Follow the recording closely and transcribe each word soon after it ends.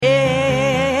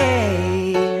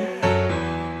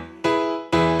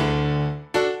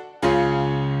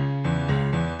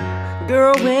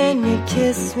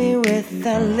kiss me with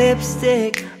that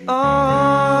lipstick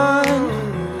on.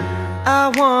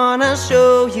 I wanna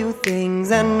show you things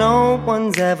that no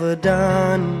one's ever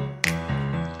done.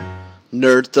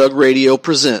 Nerd Thug Radio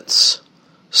presents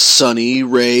Sunny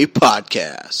Ray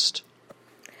Podcast.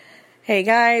 Hey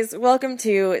guys, welcome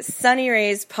to Sunny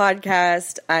Ray's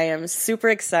podcast. I am super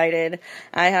excited.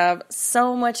 I have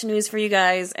so much news for you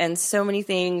guys and so many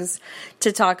things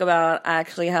to talk about. I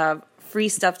actually have free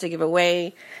stuff to give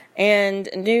away and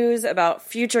news about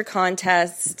future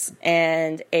contests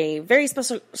and a very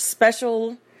special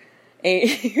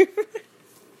a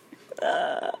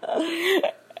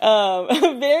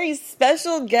very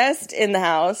special guest in the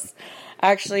house.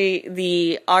 Actually,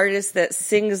 the artist that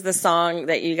sings the song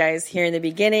that you guys hear in the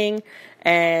beginning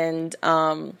and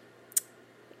are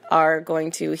going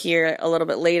to hear a little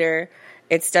bit later.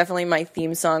 It's definitely my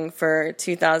theme song for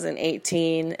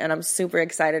 2018, and I'm super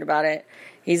excited about it.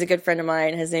 He's a good friend of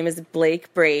mine. His name is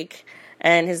Blake Brake,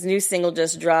 and his new single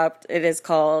just dropped. It is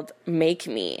called Make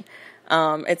Me.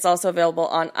 It's also available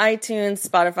on iTunes,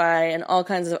 Spotify, and all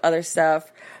kinds of other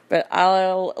stuff. But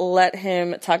I'll let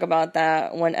him talk about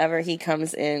that whenever he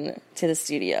comes in to the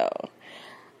studio.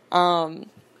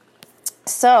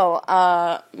 So,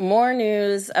 more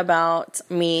news about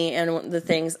me and the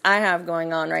things I have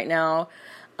going on right now.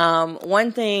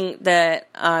 One thing that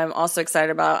I'm also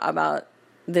excited about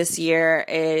this year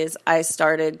is I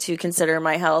started to consider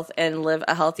my health and live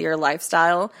a healthier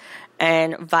lifestyle.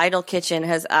 And Vital Kitchen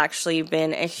has actually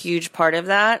been a huge part of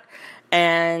that.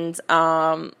 And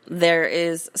there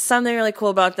is something really cool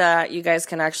about that. You guys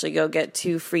can actually go get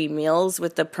 2 free meals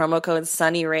with the promo code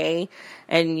SunnyRay,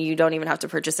 and you don't even have to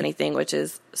purchase anything, which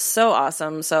is so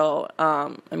awesome. So,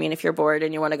 if you're bored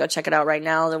and you want to go check it out right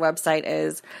now, the website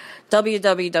is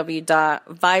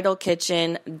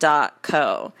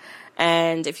www.vitalkitchen.co.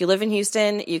 And if you live in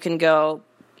Houston, you can go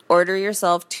order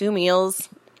yourself 2 meals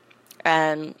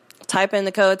and type in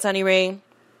the code SunnyRay,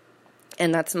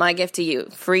 and that's my gift to you.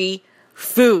 Free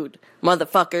food,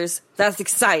 motherfuckers. That's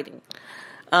exciting.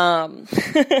 And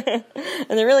they're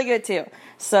really good too.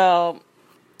 So,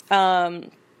 I'm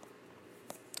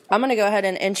going to go ahead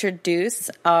and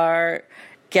introduce our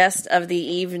guest of the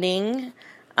evening.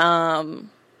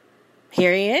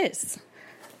 Here he is.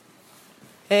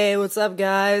 Hey, what's up,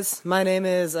 guys? My name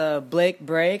is Blake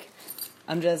Brake.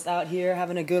 I'm just out here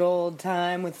having a good old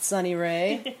time with Sunny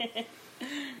Ray.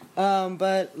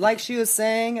 But like she was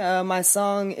saying, my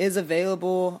song is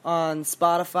available on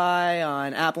Spotify,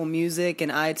 on Apple Music,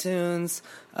 and iTunes.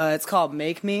 It's called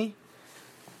Make Me.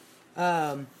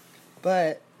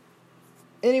 But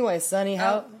anyway, Sunny,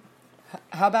 how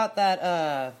about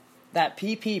that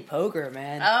PP poker,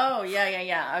 man? Oh,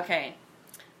 yeah. Okay.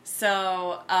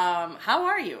 So, how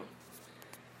are you?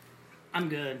 I'm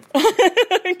good. Good.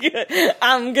 I'm good. Oh,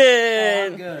 I'm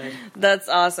good. That's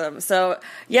awesome. So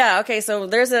yeah, okay. So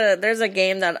there's a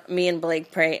game that me and Blake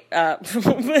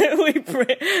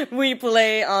we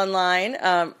play online.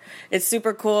 It's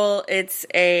super cool. It's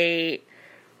a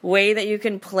way that you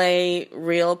can play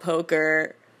real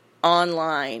poker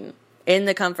online in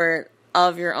the comfort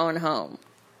of your own home.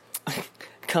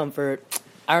 Comfort.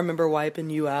 I remember wiping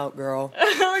you out, girl.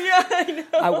 Oh yeah, I know.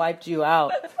 I wiped you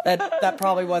out. That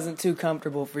probably wasn't too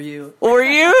comfortable for you. Were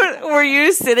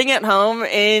you sitting at home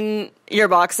in your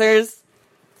boxers?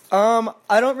 I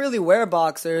don't really wear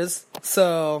boxers,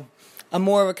 so I'm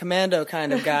more of a commando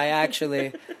kind of guy,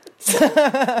 actually.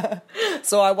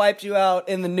 So I wiped you out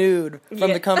in the nude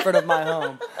from the comfort of my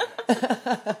home.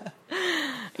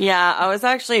 Yeah, I was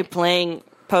actually playing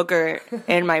poker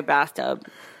in my bathtub.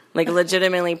 Like,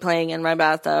 legitimately playing in my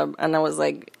bathtub, and I was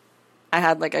like, I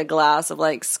had like a glass of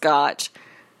like scotch,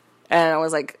 and I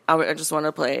was like, I just want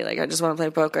to play, like, I just want to play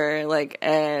poker, like,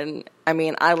 and I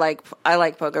mean, I like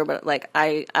poker, but like,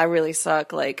 I really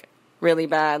suck, like, really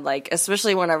bad, like,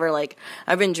 especially whenever like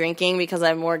I've been drinking because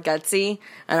I'm more gutsy,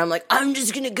 and I'm like, I'm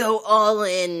just gonna go all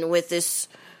in with this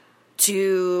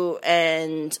 2,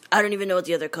 and I don't even know what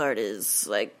the other card is,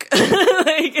 like,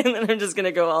 and then I'm just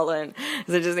gonna go all in,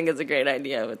 because I just think it's a great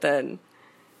idea, but then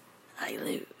I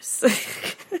lose.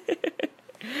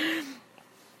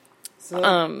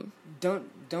 So,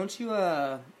 don't you,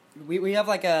 we have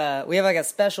like a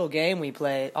special game we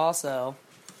play also.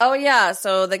 Oh yeah,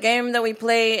 so the game that we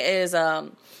play is,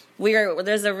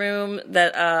 there's a room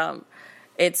that,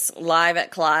 it's live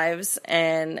at Clive's,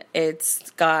 and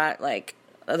it's got like,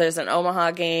 there's an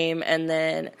Omaha game, and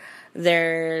then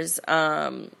there's,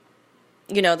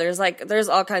 there's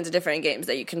all kinds of different games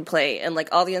that you can play, and like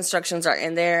all the instructions are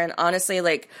in there. And honestly,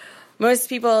 like most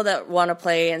people that want to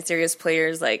play and serious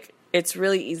players, like it's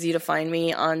really easy to find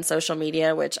me on social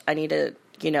media, which I need to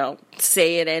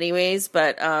say it anyways.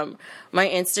 But my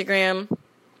Instagram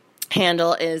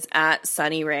handle is at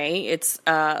Sunny Ray. It's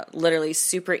literally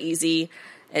super easy.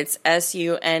 It's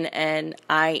SUNNIE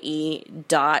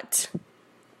dot,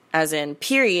 as in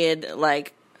period,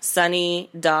 like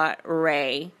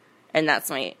sunny.ray, and that's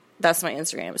my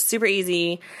Instagram. Super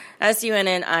easy.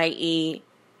 SUNNIE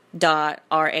dot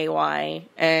RAY.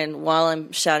 And while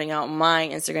I'm shouting out my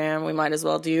Instagram, we might as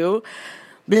well do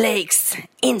Blake's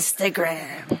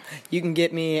Instagram. You can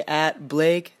get me at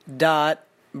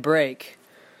Blake.break.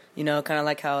 Kind of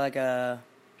like how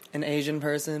an Asian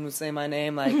person would say my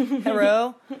name, like,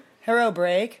 hello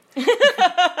break.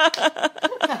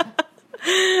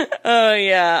 Oh,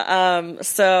 yeah.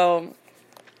 So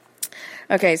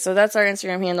that's our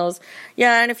Instagram handles.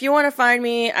 Yeah, and if you want to find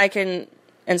me, I can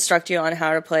instruct you on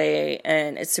how to play,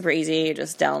 and it's super easy. You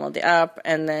just download the app,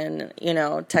 and then,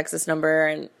 text this number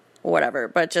and whatever.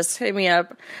 But just hit me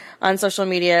up on social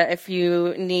media if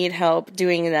you need help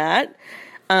doing that.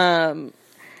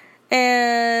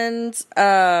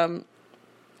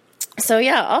 So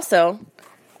yeah, also,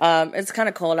 it's kind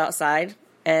of cold outside,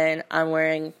 and I'm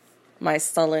wearing my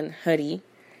Sullen hoodie,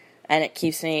 and it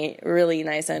keeps me really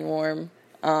nice and warm.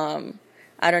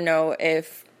 I don't know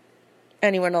if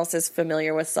anyone else is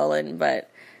familiar with Sullen, but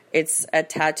it's a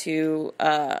tattoo,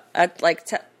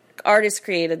 artists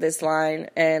created this line,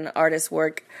 and artists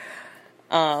work,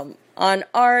 on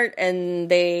art, and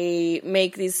they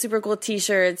make these super cool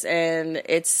t-shirts, and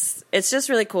it's just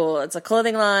really cool. It's a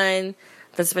clothing line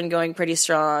that's been going pretty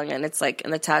strong, and it's like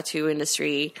in the tattoo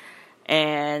industry,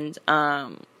 and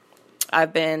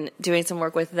I've been doing some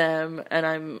work with them, and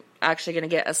I'm actually going to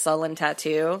get a Sullen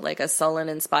tattoo, like a Sullen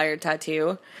inspired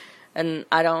tattoo, and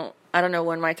I don't know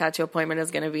when my tattoo appointment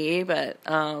is going to be, but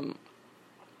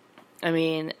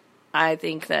I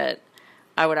think that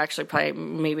I would actually probably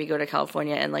maybe go to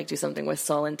California and do something with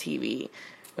Sullen TV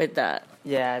with that.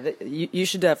 Yeah, you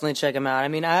should definitely check them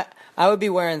out. I would be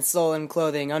wearing Sullen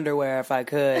clothing underwear if I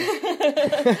could.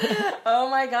 Oh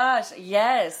my gosh,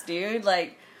 yes, dude.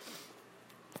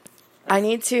 I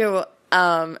need to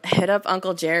hit up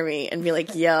Uncle Jeremy and be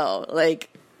like, yo,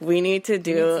 we need to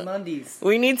do... some undies.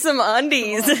 We need some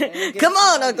undies. Come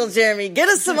on, Uncle Jeremy, get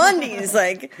us some undies.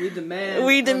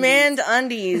 We demand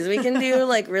undies. We can do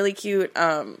really cute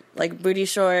booty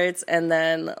shorts, and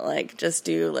then just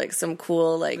do some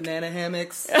cool banana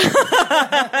hammocks.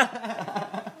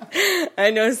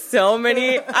 I know so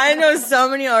many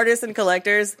artists and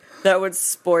collectors that would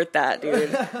sport that,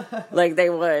 dude. They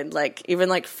would.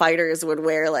 Even fighters would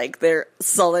wear their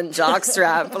Sullen jock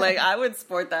strap. I would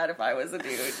sport that if I was a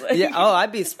dude. Yeah,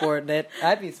 I'd be sporting it.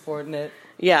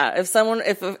 Yeah,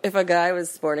 if a guy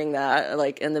was sporting that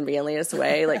in the manliest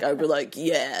way, I'd be like,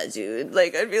 yeah, dude.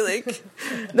 I'd be like,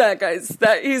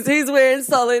 he's wearing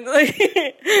Sullen.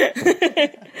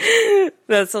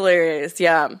 That's hilarious.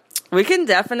 Yeah. We can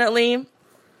definitely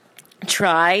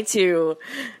try to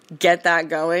get that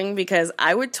going, because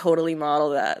I would totally model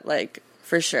that,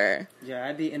 for sure. Yeah,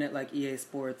 I'd be in it like EA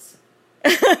Sports.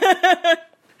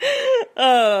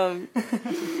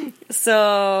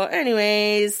 So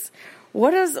anyways,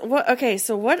 what else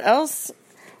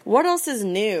is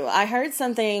new? I heard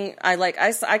something,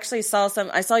 I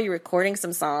saw you recording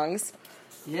some songs.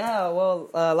 Yeah, well,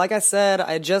 like I said,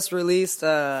 I just released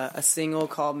a single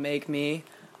called Make Me.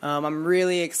 I'm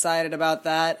really excited about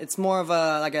that. It's more of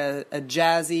a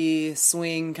jazzy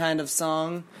swing kind of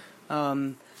song.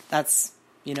 That's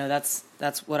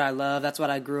what I love. That's what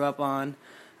I grew up on.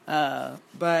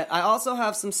 But I also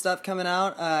have some stuff coming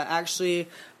out. Actually,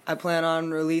 I plan on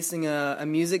releasing a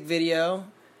music video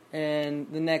in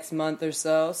the next month or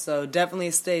so. So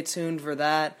definitely stay tuned for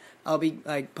that. I'll be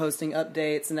posting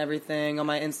updates and everything on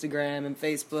my Instagram and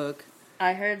Facebook.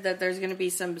 I heard that there's going to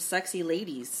be some sexy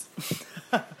ladies.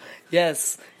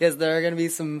 Yes, there are going to be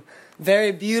some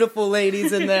very beautiful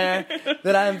ladies in there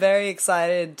that I'm very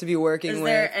excited to be working with. Is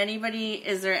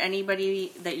there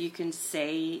anybody that you can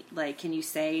say, can you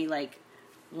say,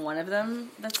 one of them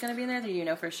that's going to be in there that you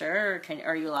know for sure, or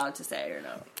are you allowed to say, or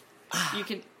no? You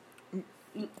can...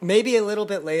 Maybe a little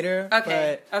bit later.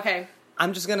 Okay, okay.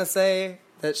 I'm just going to say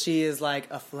that she is like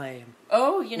a flame.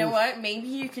 Oh, you know what? Maybe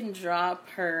you can drop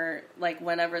her,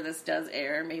 whenever this does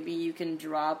air, maybe you can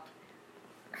drop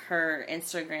her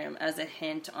Instagram as a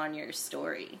hint on your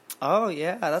story. Oh,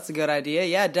 yeah, that's a good idea.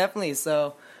 Yeah, definitely.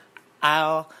 So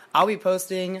I'll be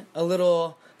posting a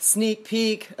little sneak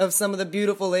peek of some of the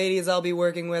beautiful ladies I'll be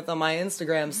working with on my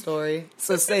Instagram story.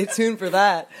 So stay tuned for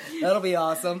that. That'll be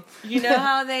awesome. You know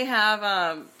how they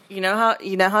have you know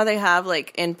how they have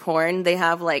in porn, they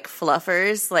have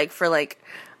fluffers for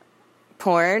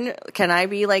porn, can I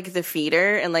be like the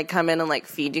feeder and like come in and like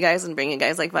feed you guys and bring you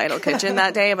guys like Vital Kitchen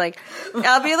that day? I'm like,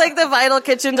 I'll be like the Vital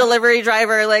Kitchen delivery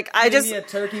driver. Like I just a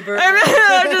turkey burger.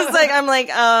 I'm like,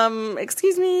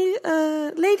 excuse me,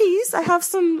 ladies, I have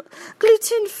some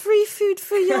gluten-free food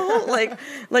for y'all. like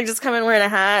just come in wearing a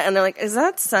hat and they're like, is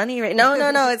that Sunny? Right? No,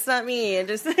 it's not me. And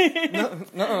just No,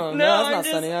 that's not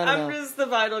Sunny. I don't know. I'm just the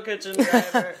Vital Kitchen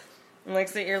driver. And like,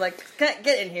 so you're like, get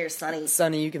in here, Sunny.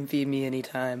 Sunny, you can feed me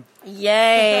anytime.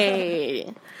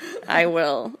 Yay! I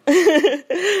will.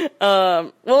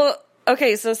 Well,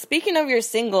 okay, so speaking of your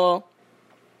single,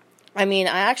 I mean,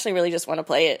 I actually really just want to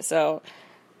play it, so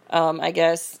I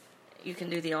guess you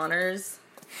can do the honors.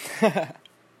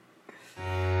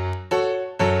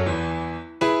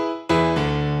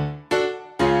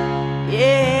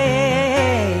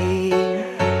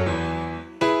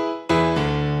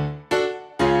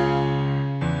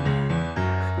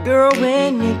 Girl,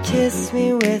 when you kiss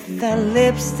me with that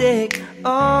lipstick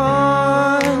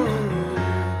on,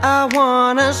 I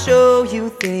wanna show you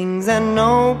things that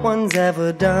no one's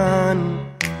ever done.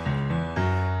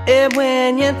 And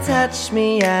when you touch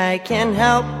me, I can't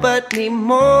help but need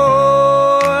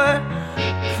more.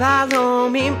 Follow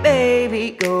me,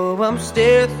 baby, go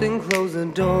upstairs and close the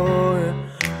door.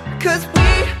 'Cause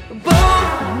we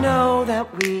both know that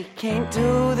we can't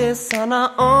do this on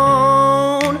our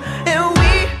own. And we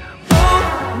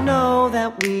know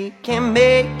that we can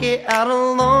make it out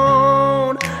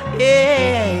alone.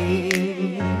 Yeah.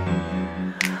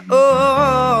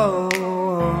 Oh,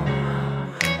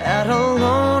 out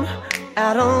alone,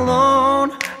 out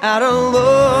alone, out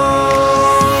alone.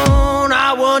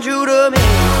 I want you to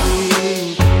make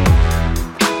me.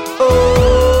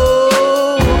 Oh,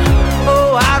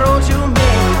 why don't you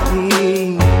make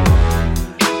me?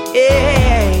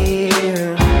 Yeah.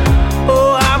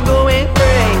 Oh, I'm going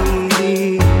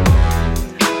crazy.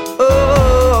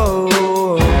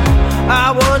 Oh,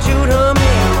 I want you to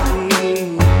make me.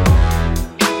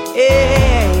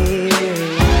 Yeah,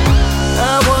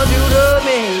 I want you to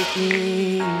make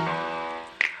me.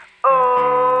 Oh,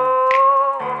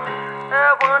 I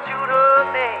want you to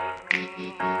make me.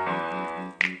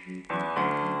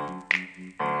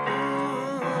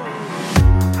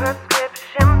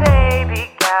 Prescription, baby,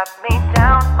 got me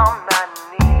down on my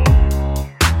knees.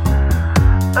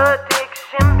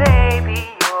 Addiction, baby,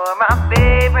 you're my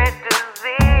favorite disease.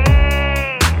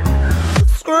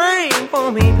 Scream for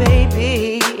me,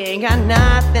 baby, ain't got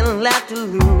nothing left to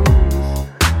lose.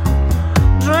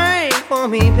 Drink for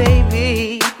me,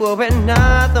 baby, pour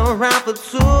another round for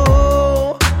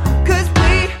two. 'Cause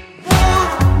we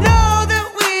both know that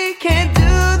we can't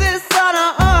do this on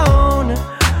our own.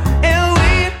 And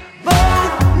we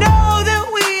both know that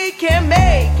we can't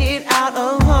make it out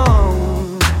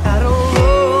alone. Out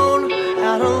alone,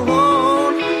 out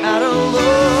alone, out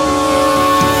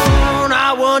alone.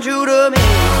 I want you to make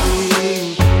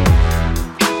me.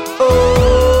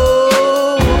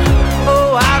 Oh,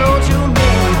 why don't you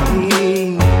make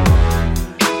me?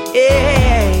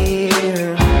 Yeah.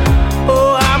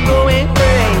 Oh, I'm going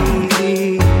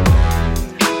crazy.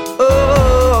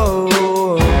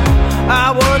 Oh, I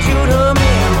want you to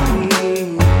make me.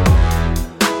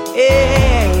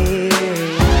 Yeah,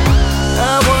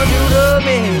 I want you to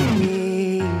make me.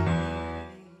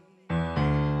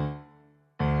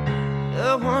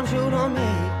 I want you to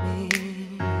make me.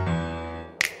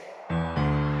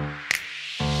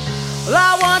 Well, I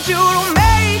want you to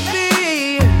make me.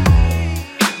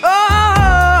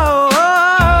 Oh,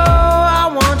 I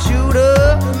want you to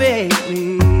make me.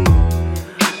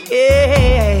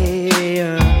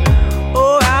 Yeah.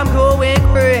 Oh, I'm going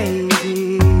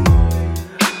crazy.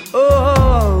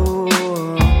 Oh,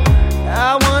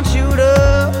 I want you to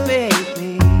make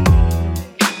me.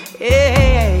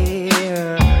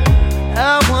 Yeah, I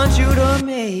want you to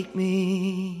make me.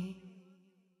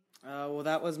 Well,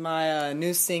 that was my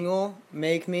new single,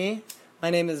 Make Me. My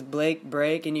name is Blake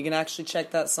Brake, and you can actually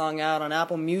check that song out on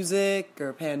Apple Music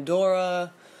or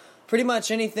Pandora. Pretty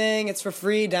much anything. It's for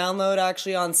free download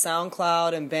actually on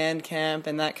SoundCloud and Bandcamp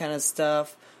and that kind of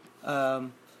stuff.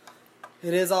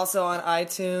 It is also on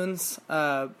iTunes.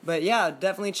 But yeah,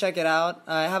 definitely check it out.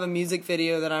 I have a music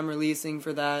video that I'm releasing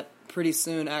for that pretty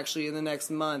soon, actually in the next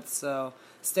month. So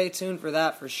stay tuned for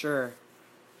that for sure.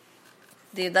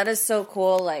 Dude, that is so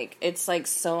cool. Like, it's like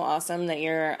so awesome that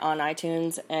you're on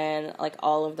iTunes and like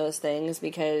all of those things,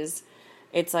 because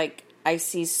it's like I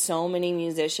see so many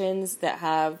musicians that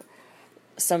have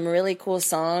some really cool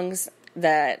songs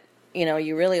that, you know,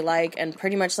 you really like, and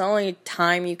pretty much the only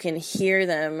time you can hear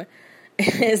them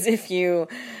is if you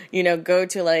know, go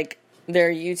to like their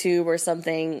YouTube or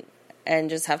something and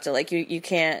just have to, like, you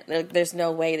can't, like, there's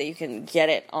no way that you can get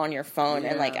it on your phone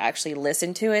and, like, actually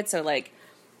listen to it. So, like,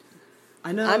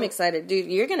 I know. I'm excited. Dude,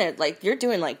 you're gonna, like, you're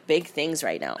doing, like, big things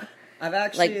right now. I've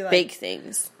actually, like big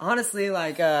things. Honestly,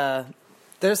 like,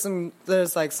 there's some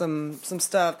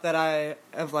stuff that I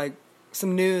have, like,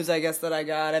 some news, I guess, that I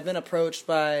got. I've been approached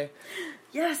by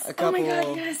Yes. a couple, oh my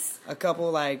God, yes. a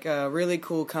couple, like, really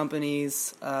cool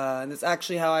companies. And it's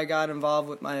actually how I got involved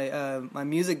with my my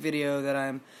music video that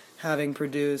I'm having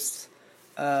produced.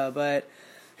 But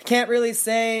I can't really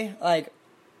say, like,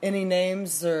 any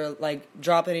names or, like,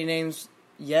 drop any names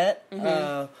yet.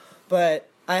 But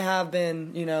I have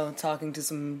been, you know, talking to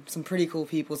some pretty cool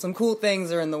people. Some cool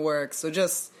things are in the works, so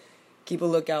just keep a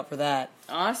lookout for that.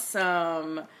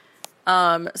 Awesome.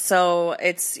 So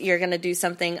you're gonna do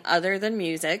something other than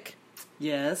music.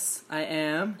 Yes, I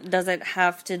am. Does it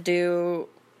have to do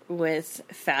with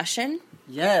fashion?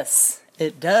 Yes,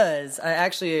 it does.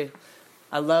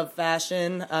 I love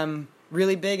fashion. I'm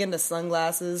really big into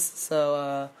sunglasses,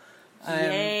 so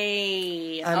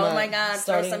Yay! I'm, oh my God!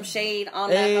 starting- Throw some shade on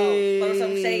that hoe. Throw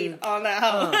some shade on that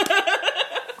hoe.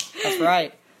 That's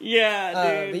right.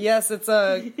 Yeah, dude. But yes, it's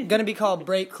gonna be called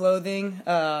Break Clothing.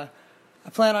 I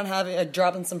plan on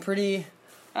dropping some pretty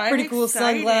cool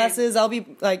sunglasses. I'll be,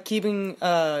 like, keeping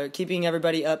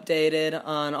everybody updated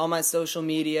on all my social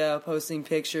media, posting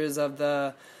pictures of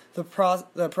the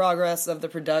progress of the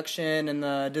production and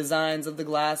the designs of the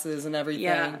glasses and everything.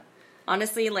 Yeah.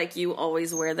 Honestly, like, you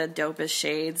always wear the dopest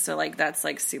shades, so, like, that's,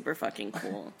 like, super fucking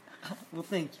cool. Well,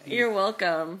 thank you. You're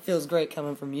welcome. Feels great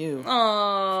coming from you.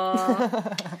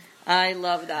 Aww. I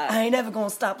love that. I ain't never gonna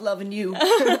stop loving you.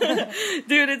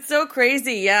 Dude, it's so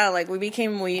crazy. Yeah, like, we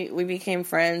became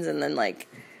friends, and then, like,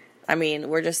 I mean,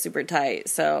 we're just super tight.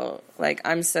 So, like,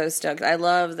 I'm so stoked. I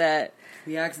love that.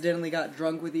 We accidentally got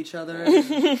drunk with each other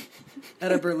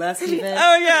at a burlesque event.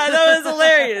 Oh, yeah, that was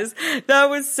hilarious. That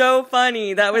was so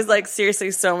funny. That was, like, seriously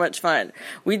so much fun.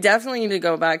 We definitely need to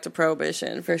go back to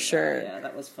Prohibition, for sure. Yeah,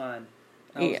 that was fun.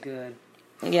 That was good.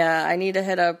 Yeah, I need to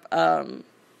hit up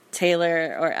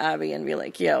Taylor or Abby and be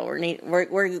like, "Yo,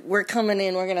 we're coming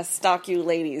in. We're gonna stalk you,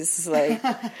 ladies." Like,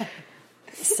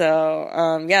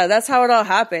 so yeah, that's how it all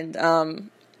happened.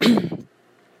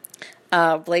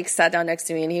 Blake sat down next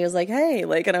to me and he was like, "Hey,"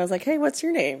 like, and I was like, "Hey, what's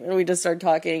your name?" And we just started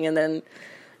talking, and then,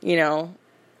 you know,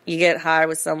 you get high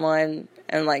with someone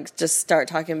and, like, just start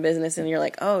talking business, and you're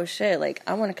like, "Oh shit, like,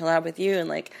 I want to collab with you," and,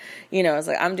 like, you know, it's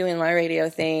like, I'm doing my radio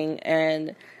thing,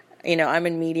 and, you know, I'm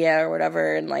in media or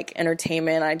whatever, and, like,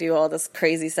 entertainment, I do all this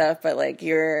crazy stuff, but, like,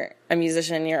 you're a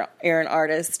musician, you're an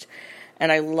artist,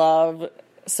 and I love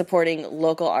supporting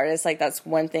local artists. Like, that's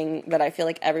one thing that I feel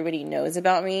like everybody knows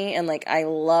about me, and, like, I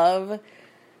love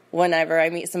whenever I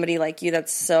meet somebody like you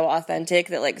that's so authentic,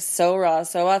 that, like, so raw,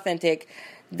 so authentic,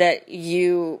 that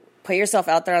you put yourself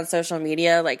out there on social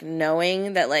media, like,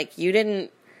 knowing that, like, you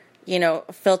didn't, you know,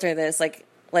 filter this, like,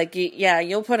 yeah,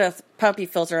 you'll put a puppy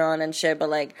filter on and shit, but,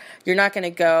 like, you're not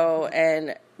gonna go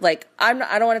and, like, I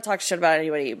don't want to talk shit about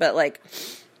anybody, but, like,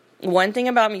 one thing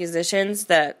about musicians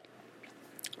that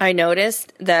I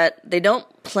noticed, that they don't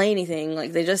play anything,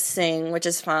 like, they just sing, which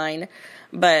is fine,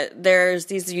 but there's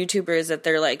these YouTubers that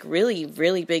they're, like, really,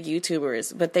 really big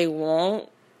YouTubers, but they won't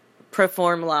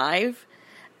perform live,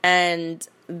 and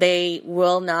they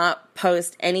will not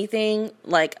post anything,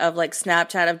 like, of, like,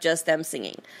 Snapchat of just them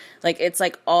singing. Like, it's,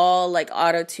 like, all, like,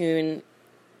 auto-tune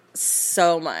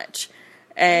so much.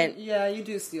 And yeah, you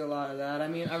do see a lot of that. I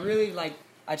mean, I really, like,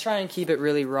 I try and keep it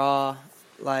really raw,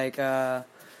 like,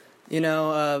 you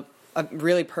know,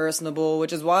 really personable,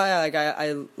 which is why, like,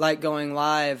 I like going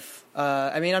live.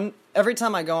 I mean, every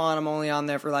time I go on, I'm only on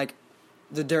there for, like,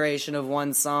 the duration of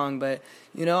one song, but,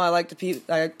 you know, I like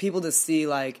people to see,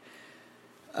 like,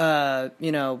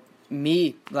 you know,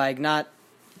 me, like, not,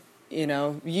 you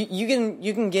know, you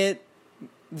can get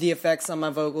the effects on my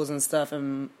vocals and stuff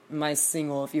in my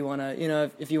single if you want to, you know,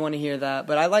 if you want to hear that,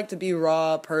 but I like to be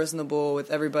raw, personable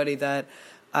with everybody that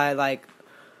I, like,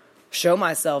 show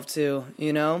myself to,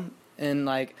 you know, and,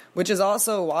 like, which is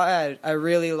also why I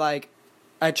really, like,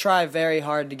 I try very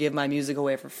hard to give my music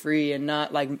away for free and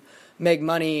not, like, make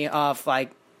money off,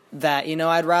 like, that, you know.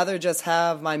 I'd rather just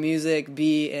have my music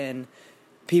be in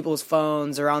people's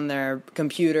phones or on their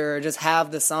computer, or just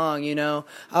have the song, you know.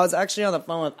 I was actually on the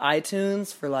phone with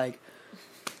iTunes for, like,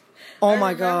 oh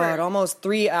my God, almost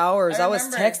 3 hours. I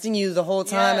was texting you the whole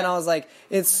time, and I was like,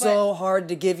 it's so hard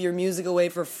to give your music away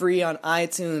for free on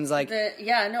iTunes. Like,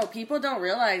 people don't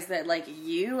realize that, like,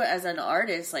 you as an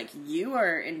artist, like, you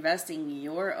are investing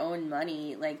your own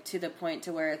money, like, to the point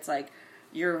to where it's like,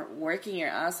 you're working your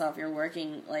ass off. You're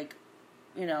working, like,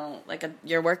 you know, like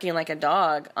you're working like a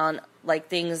dog on like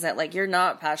things that like you're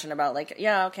not passionate about. Like,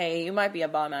 yeah, okay, you might be a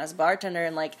bomb ass bartender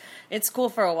and like it's cool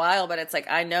for a while, but it's like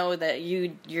I know that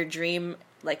your dream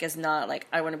like is not like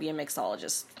I want to be a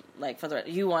mixologist. Like for the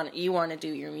you want to do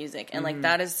your music, and like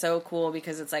that is so cool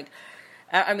because it's like,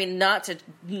 I mean, not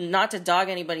to dog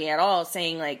anybody at all,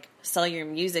 saying like sell your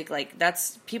music. Like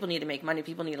that's people need to make money,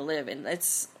 people need to live, and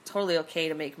it's totally okay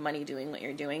to make money doing what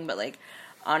you're doing, but like.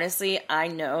 Honestly, I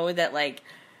know that, like,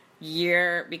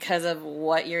 because of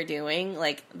what you're doing,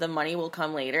 like, the money will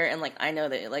come later, and, like, I know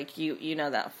that, like, you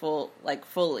know that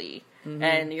fully,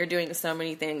 and you're doing so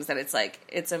many things that it's, like,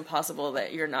 it's impossible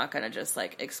that you're not gonna just,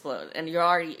 like, explode, and you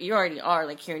already are,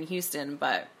 like, here in Houston,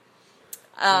 but,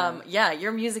 yeah,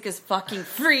 your music is fucking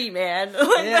free, man.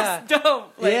 Like, that's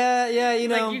dope. Like, yeah, you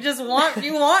know. Like,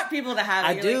 you want people to have it.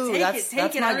 I You're do. Like, That's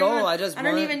take it. my goal. I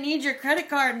don't even need your credit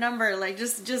card number. Like,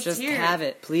 just here. have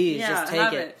it, please. Yeah, just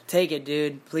take it. Take it,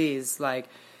 dude. Please. Like,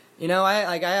 you know,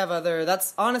 I have other.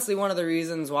 That's honestly one of the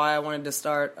reasons why I wanted to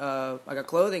start like a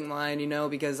clothing line. You know,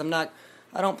 because I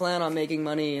don't plan on making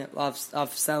money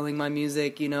off selling my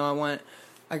music. You know,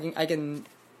 I can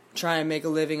try and make a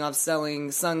living off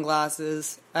selling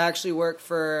sunglasses. I actually work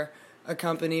for a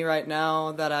company right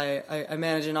now that I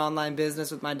manage an online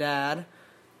business with my dad.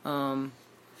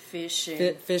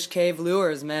 Fishing. Fish Cave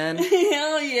Lures, man.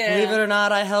 Hell yeah. Believe it or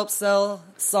not, I help sell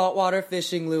saltwater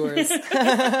fishing lures.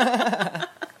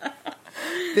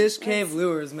 Fish Cave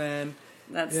Lures, man.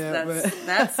 That's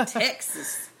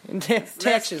Texas.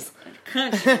 Texas.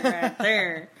 Country right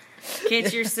there.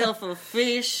 Get yourself a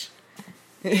fish.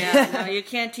 Yeah, no, you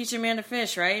can't teach a man to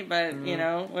fish, right? But, you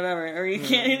know, whatever. Or you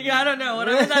can't, I don't know,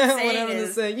 whatever that saying whatever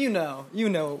is. Saying, you know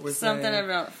what we're saying. Something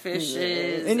about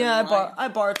fishes. And yeah, I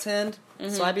bartend,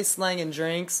 so I be slanging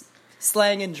drinks.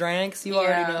 You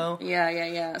already know.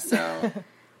 Yeah. So,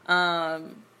 no,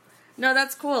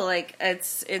 that's cool. Like,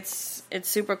 it's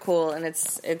super cool, and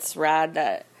it's rad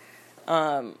that,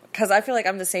 because I feel like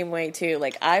I'm the same way, too.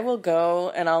 Like, I'll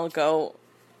go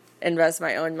invest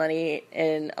my own money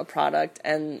in a product,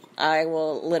 and I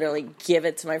will literally give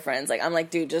it to my friends. Like, I'm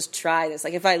like, dude, just try this.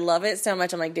 Like, if I love it so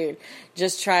much, I'm like, dude,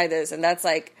 just try this. And that's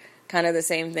like kind of the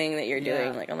same thing that you're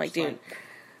doing. Like, I'm like, dude,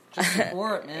 just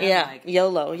support, man. Yeah, like,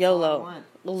 YOLO.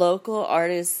 Local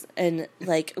artists and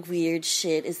like weird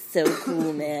shit is so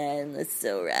cool, man. It's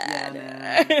so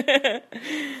rad.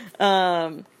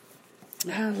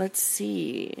 Yeah, let's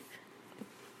see.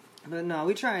 But no,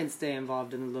 we try and stay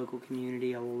involved in the local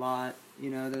community a lot.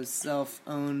 You know, those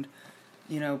self-owned,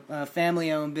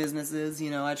 family-owned businesses.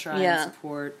 You know, I try and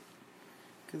support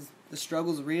because the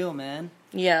struggle's real, man.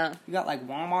 Yeah. You got like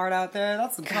Walmart out there.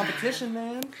 That's some competition,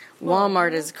 man.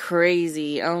 Walmart is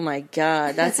crazy. Oh my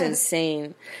god, that's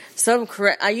insane.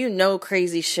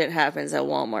 Crazy shit happens at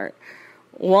Walmart.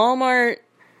 Walmart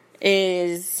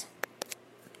is.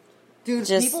 Dude,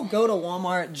 people go to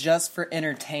Walmart just for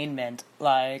entertainment.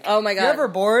 Like, oh my god. If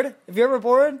you're ever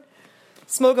bored,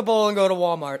 smoke a bowl and go to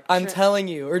Walmart. I'm telling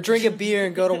you. Or drink a beer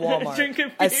and go to Walmart. Drink a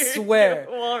beer. I swear.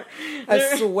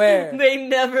 I swear. They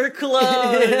never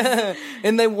close.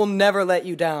 And they will never let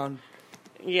you down.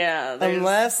 Yeah.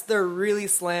 Unless they're really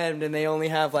slammed and they only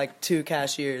have like 2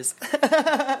 cashiers.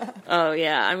 Oh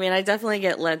yeah. I mean, I definitely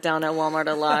get let down at Walmart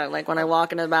a lot. Like when I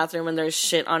walk into the bathroom and there's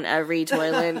shit on every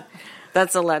toilet.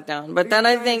 That's a letdown. But then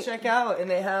I think check out and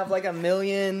they have like a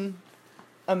million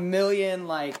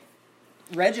like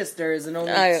registers and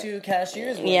only 2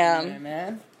 cashiers working there,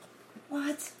 man.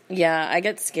 What? Yeah, I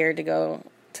get scared to go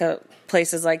to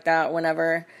places like that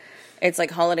whenever it's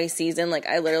like holiday season. Like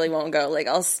I literally won't go. Like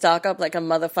I'll stock up like a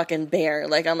motherfucking bear.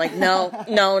 Like I'm like,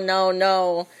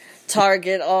 no.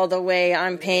 Target all the way.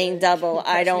 I'm paying double.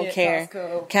 I don't care.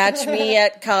 Catch me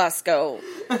at Costco.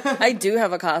 I do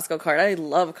have a Costco card. I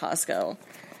love Costco.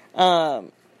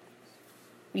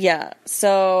 Yeah.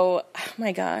 So, oh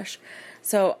my gosh.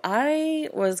 So I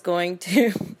was going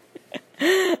to.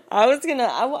 I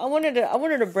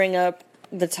wanted to bring up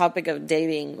the topic of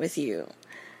dating with you,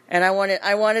 and I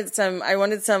wanted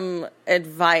some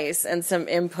advice and some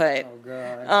input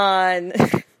on.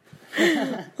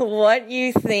 What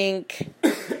you think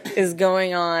is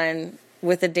going on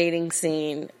with the dating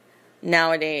scene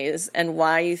nowadays, and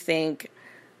why you think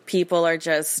people are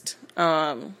just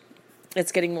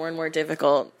it's getting more and more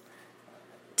difficult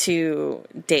to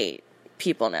date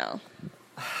people now.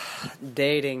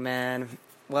 Dating, man.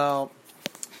 Well,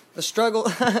 the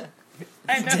struggle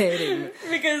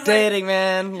dating,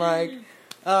 man. Like,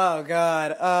 oh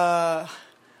god. I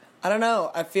don't know.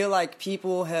 I feel like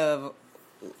people have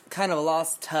kind of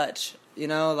lost touch,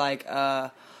 like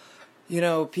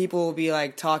people will be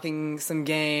like talking some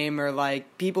game, or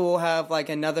like people will have like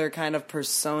another kind of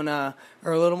persona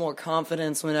or a little more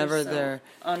confidence whenever they're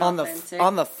on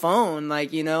the phone.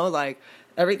 Like, like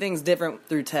everything's different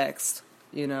through text,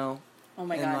 Oh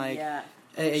my God, like, yeah.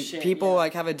 People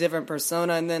like have a different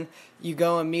persona, and then you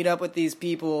go and meet up with these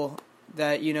people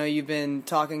that you've been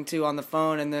talking to on the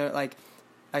phone, and they're like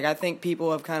I think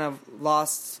people have kind of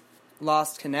lost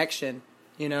connection,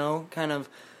 kind of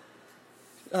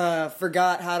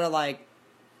forgot how to like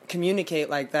communicate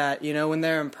like that, when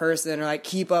they're in person, or like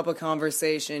keep up a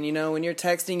conversation. When you're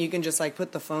texting, you can just like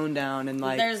put the phone down and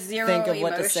like think of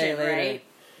what to say later. Right?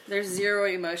 There's zero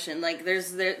emotion. Like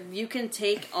you can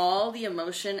take all the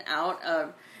emotion out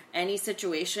of any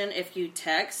situation if you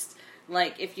text.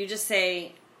 Like if you just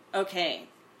say okay,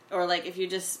 or like if you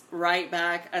just write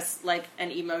back like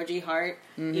an emoji heart,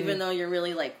 even though you're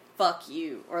really like fuck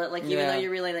you, or like even though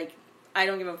you're really like I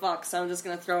don't give a fuck, so I'm just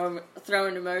gonna throw an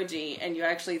emoji, and you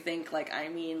actually think like I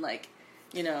mean like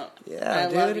I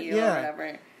love you or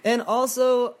whatever. And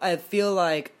also I feel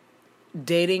like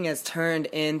dating has turned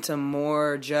into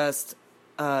more just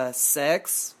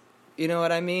sex. You know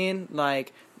what I mean?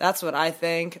 Like that's what I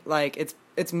think. Like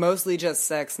it's mostly just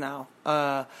sex now.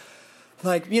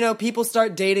 Like people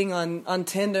start dating on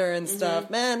Tinder and stuff.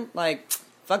 Man, like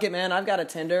fuck it, man. I've got a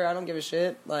Tinder. I don't give a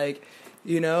shit. Like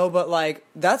but like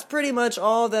that's pretty much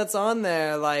all that's on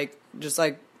there. Like just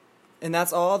like, and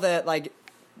that's all that like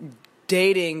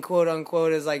dating quote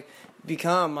unquote is like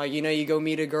become. Like you go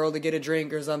meet a girl to get a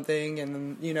drink or something, and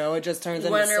then it just turns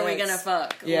into when sex. Are we gonna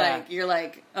fuck? Yeah, like you're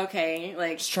like okay,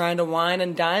 like just trying to wine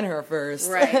and dine her first,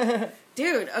 right?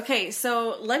 Dude, okay,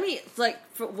 so let me like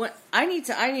for what I need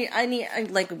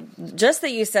like just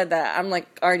that you said that I'm like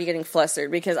already getting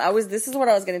flustered because this is what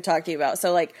I was going to talk to you about.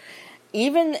 So like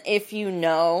even if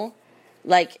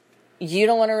like you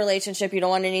don't want a relationship, you don't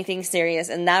want anything serious,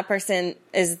 and that person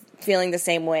is feeling the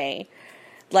same way,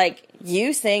 like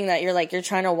you saying that you're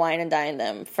trying to wine and dine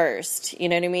them first, you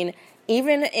know what I mean?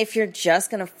 Even if you're just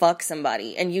gonna fuck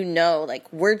somebody and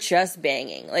like we're just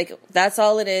banging, like that's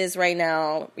all it is right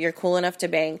now, you're cool enough to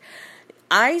bang,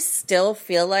 I still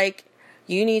feel like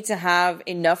you need to have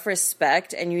enough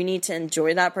respect and you need to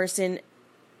enjoy that person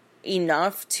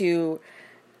enough to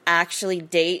actually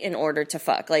date in order to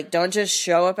fuck. Like don't just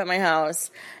show up at my house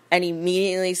and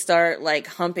immediately start like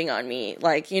humping on me,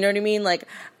 like you know what I mean? Like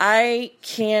I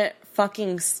can't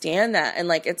fucking stand that. And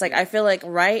like it's like I feel like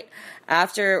right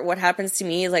after what happens to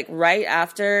me, like right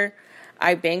after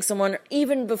I bang someone, or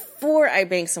even before I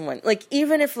bang someone, like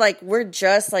even if like we're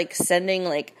just like sending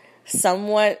like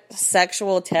somewhat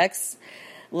sexual texts,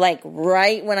 like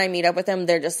right when I meet up with them,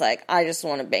 they're just like I just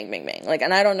want to bang bang bang, like,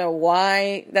 and I don't know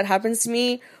why that happens to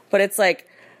me, but it's like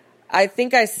I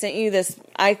think I sent you this.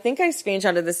 I think I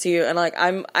screenshotted this to you, and like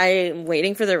I'm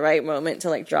waiting for the right moment to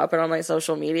like drop it on my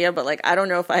social media. But like I don't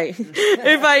know if I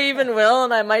if I even will,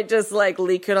 and I might just like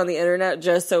leak it on the internet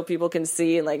just so people can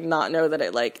see and like not know that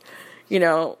it like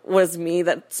was me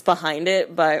that's behind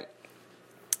it. But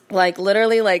like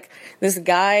literally like this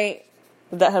guy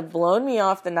that had blown me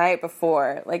off the night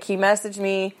before, like he messaged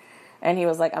me. And he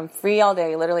was like, I'm free all day.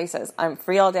 He literally says, I'm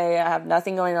free all day. I have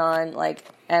nothing going on. Like,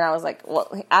 and I was like,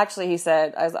 well, actually, he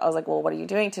said, I was like, well, what are you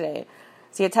doing today?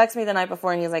 So he had texted me the night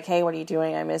before, and he was like, hey, what are you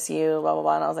doing? I miss you, blah, blah,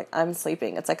 blah. And I was like, I'm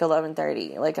sleeping. It's like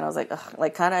 11:30. Like, and I was like, ugh,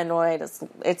 like kind of annoyed.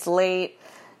 It's late.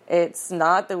 It's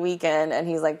not the weekend. And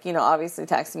he's like, obviously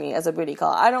texting me as a booty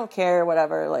call. I don't care,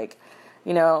 whatever. Like,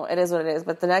 it is what it is.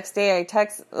 But the next day he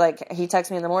texted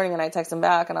me in the morning, and I text him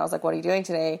back, and I was like, what are you doing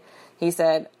today? He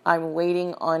said, I'm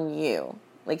waiting on you.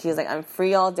 Like, he was like, I'm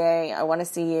free all day. I want to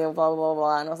see you, blah, blah, blah,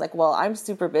 blah. And I was like, well, I'm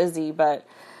super busy, but,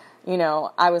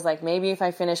 I was like, maybe if I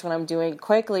finish what I'm doing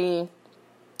quickly,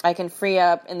 I can free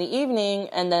up in the evening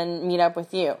and then meet up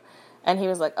with you. And he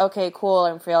was like, okay, cool.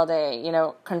 I'm free all day,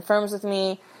 confirms with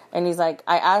me. And he's like,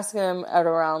 I asked him at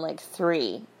around like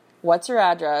 3, what's your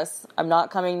address? I'm not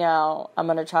coming now. I'm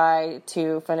going to try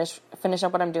to finish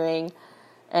up what I'm doing,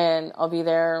 and I'll be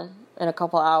there in a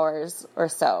couple hours or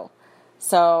so.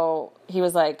 So he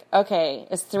was like, okay,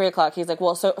 it's 3:00. He's like,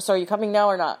 well, so are you coming now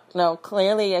or not? No,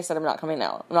 clearly I said I'm not coming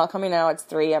now. I'm not coming now. It's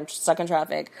 3. I'm stuck in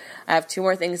traffic. I have 2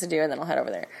 more things to do, and then I'll head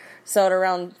over there. So at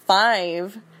around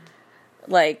 5,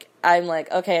 like, I'm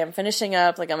like, okay, I'm finishing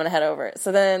up. Like, I'm going to head over.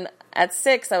 So then at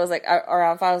 6, I was like,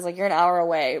 around 5, I was like, you're an hour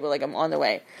away. But like, I'm on the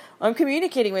way. I'm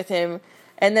communicating with him.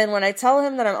 And then when I tell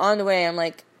him that I'm on the way, I'm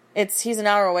like, he's an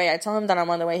hour away. I tell him that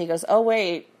I'm on the way. He goes, oh,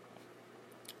 wait.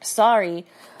 Sorry,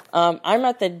 I'm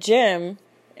at the gym,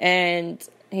 and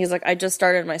he's like, I just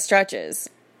started my stretches.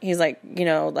 He's like,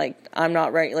 like, I'm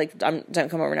not ready, like,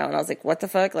 don't come over now. And I was like, what the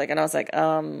fuck? Like, and I was like,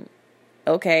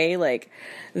 okay, like,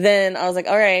 then I was like,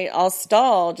 all right, I'll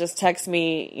stall, just text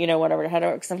me, you know, whatever to head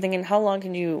over, because I'm thinking, how long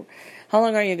are you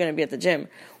going to be at the gym?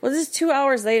 Well, this is 2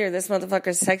 hours later, this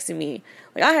motherfucker's texting me.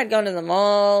 Like, I had gone to the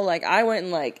mall, like, I went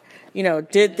and, like, you know,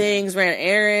 did things, ran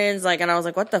errands, like, and I was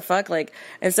like, what the fuck, like,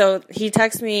 and so he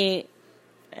texts me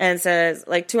and says,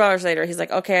 like, 2 hours later, he's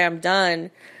like, okay, I'm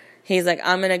done. He's like,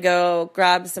 I'm going to go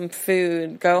grab some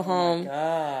food, go home,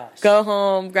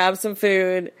 grab some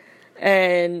food,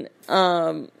 and,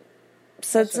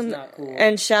 said some, not cool.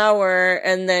 and shower,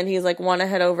 and then he's like, want to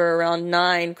head over around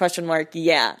 9, ?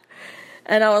 Yeah.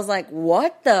 And I was like,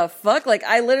 what the fuck? Like,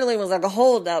 I literally was like,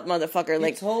 hold up, motherfucker. You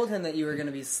like, told him that you were going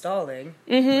to be stalling.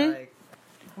 Mm-hmm. Like,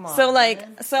 come on, so, like,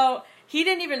 man. so he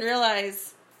didn't even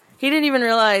realize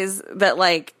that,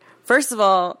 like, first of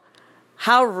all,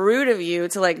 how rude of you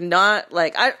to, like, not,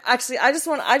 like, I just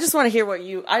want to hear what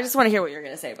you're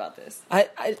going to say about this.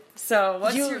 So,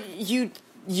 what's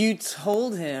you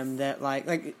told him that, like,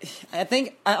 I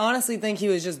honestly think he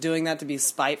was just doing that to be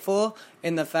spiteful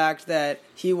in the fact that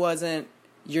he wasn't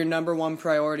your number one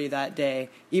priority that day.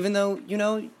 Even though, you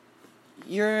know,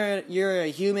 you're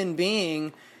a human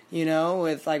being, you know,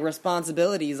 with, like,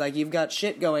 responsibilities. Like, you've got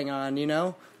shit going on, you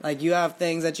know? Like, you have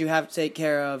things that you have to take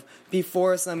care of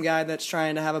before some guy that's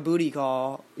trying to have a booty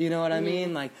call. You know what I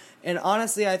mean? Like, and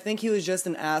honestly, I think he was just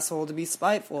an asshole to be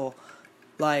spiteful.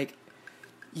 Like,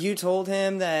 you told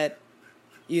him that,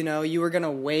 you know, you were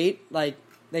gonna wait. Like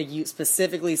you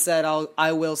specifically said,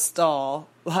 I will stall.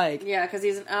 Like, yeah, because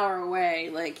he's an hour away.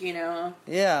 Like, you know.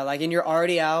 Yeah, like, and you're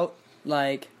already out.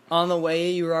 Like, on the way.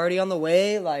 You were already on the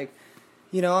way. Like,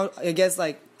 you know, I guess,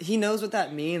 like, he knows what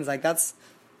that means. Like, that's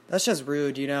just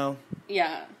rude, you know?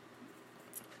 Yeah.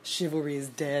 Chivalry is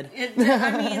dead.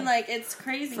 I mean, like, it's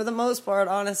crazy. For the most part,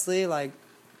 honestly, like,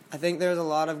 I think there's a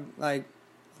lot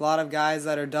of guys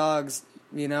that are dogs,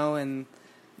 you know, and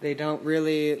they don't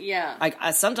really... Yeah. Like,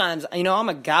 I sometimes, you know, I'm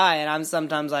a guy, and I'm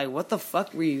sometimes like, what the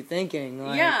fuck were you thinking?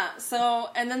 Like, yeah, so,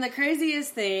 and then the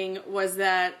craziest thing was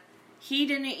that he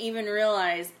didn't even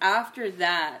realize after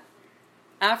that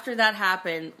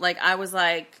happened, like, I was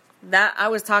like... That I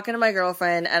was talking to my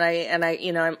girlfriend and I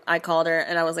you know I called her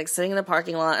and I was like sitting in the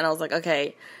parking lot and I was like,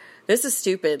 okay, this is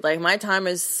stupid. Like, my time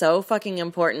is so fucking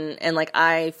important, and like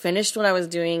I finished what I was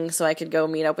doing so I could go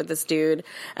meet up with this dude,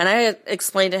 and I had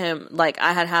explained to him like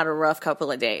I had a rough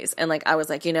couple of days, and like I was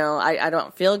like, you know, I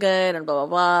don't feel good and blah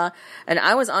blah blah, and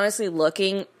I was honestly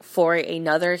looking for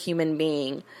another human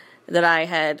being that I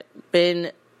had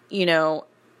been, you know,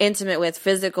 intimate with,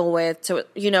 physical with, to,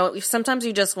 you know, sometimes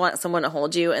you just want someone to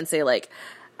hold you and say, like,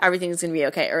 everything's gonna be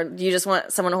okay, or you just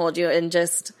want someone to hold you and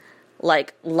just,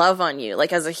 like, love on you,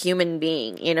 like, as a human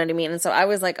being, you know what I mean? And so I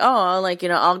was like, oh, like, you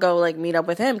know, I'll go, like, meet up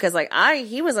with him, because, like,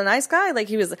 he was a nice guy, like,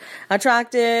 he was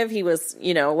attractive, he was,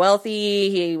 you know,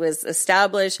 wealthy, he was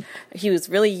established, he was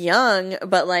really young,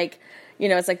 but, like, you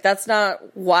know, it's like, that's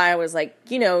not why I was, like,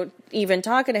 you know, even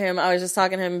talking to him. I was just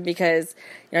talking to him because,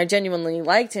 you know, I genuinely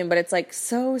liked him, but it's, like,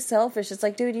 so selfish. It's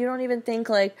like, dude, you don't even think,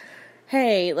 like,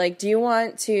 hey, like, do you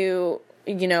want to,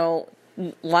 you know,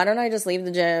 why don't I just leave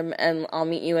the gym and I'll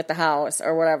meet you at the house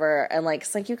or whatever, and, like,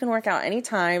 it's like, you can work out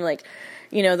anytime, like,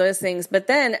 you know, those things. But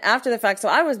then after the fact, so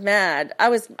I was mad. I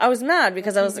was mad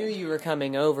because I knew you were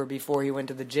coming over before he went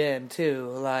to the gym too.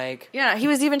 Like, yeah, he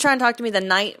was even trying to talk to me the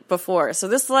night before. So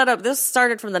this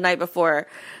started from the night before.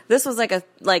 This was like a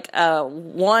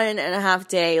 1.5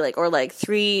 day, like, or like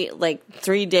 3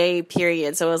 day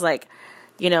period. So it was like,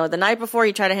 you know, the night before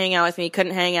he tried to hang out with me,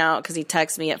 couldn't hang out because he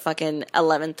texted me at fucking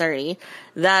 11:30.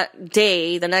 That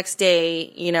day, the next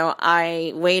day, you know,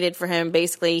 I waited for him.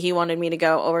 Basically, he wanted me to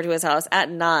go over to his house at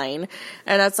 9.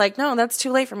 And that's like, no, that's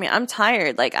too late for me. I'm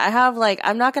tired. Like,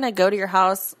 I'm not going to go to your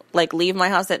house, like, leave my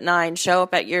house at 9, show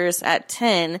up at yours at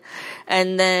 10.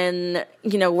 And then,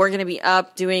 you know, we're going to be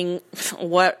up doing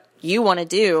what you want to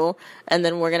do, and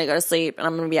then we're going to go to sleep, and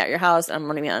I'm going to be at your house, and I'm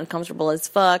going to be uncomfortable as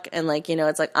fuck, and, like, you know,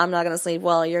 it's like, I'm not going to sleep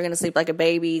well, you're going to sleep like a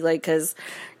baby, like, because,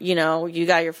 you know, you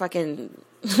got your fucking,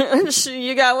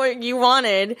 you got what you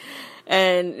wanted,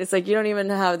 and it's like, you don't even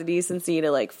have the decency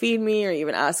to, like, feed me, or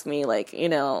even ask me, like, you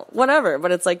know, whatever,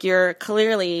 but it's like, you're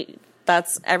clearly,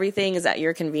 everything is at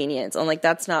your convenience, and, like,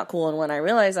 that's not cool. And when I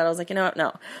realized that, I was like, you know what,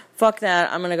 no, fuck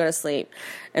that, I'm going to go to sleep.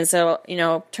 And so, you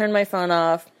know, turned my phone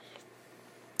off.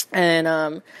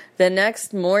 And the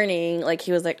next morning, like,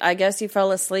 he was like, I guess you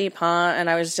fell asleep, huh? And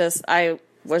I was just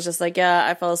like, yeah,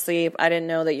 I fell asleep. I didn't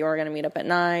know that you were going to meet up at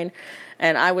 9.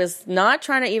 And I was not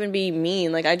trying to even be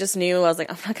mean. Like, I just knew, I was like,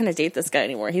 I'm not going to date this guy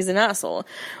anymore. He's an asshole.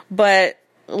 But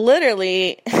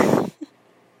literally,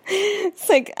 it's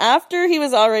like, after he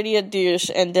was already a douche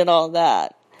and did all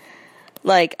that,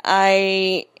 like,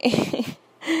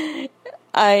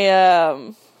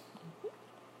 I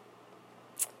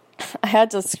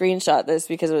had to screenshot this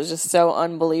because it was just so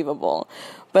unbelievable.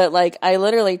 But, like, I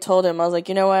literally told him, I was like,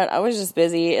 you know what? I was just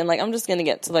busy, and, like, I'm just going to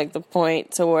get to, like, the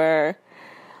point to where,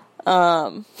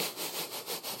 I'm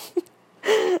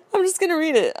just going to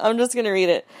read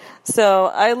it. So,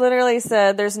 I literally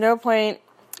said, there's no point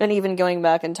in even going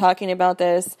back and talking about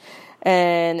this.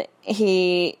 And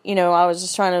he, you know, I was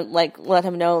just trying to, like, let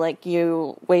him know, like,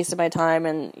 you wasted my time,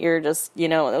 and you're just, you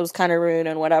know, it was kind of rude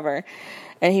and whatever.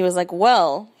 And he was like,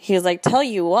 well, he was like, tell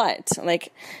you what.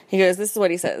 Like, he goes, this is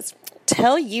what he says.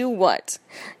 Tell you what.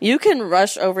 You can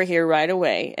rush over here right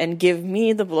away and give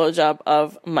me the blowjob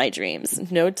of my dreams.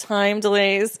 No time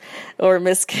delays or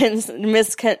misscheduled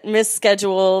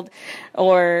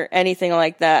or anything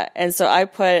like that. And so I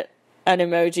put an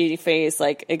emoji face,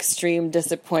 like, extreme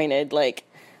disappointed, like,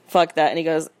 fuck that. And he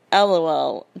goes,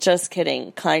 LOL, just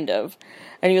kidding, kind of.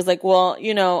 And he was like, well,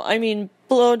 you know, I mean,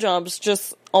 blowjobs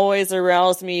just always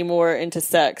arouse me more into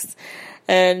sex.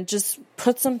 And just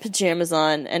put some pajamas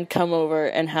on and come over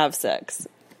and have sex.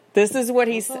 This is what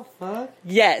he said. Fuck?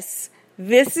 Yes.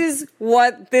 This is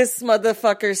what this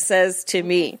motherfucker says to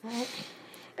me.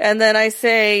 And then I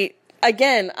say,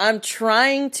 again, I'm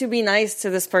trying to be nice to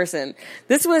this person.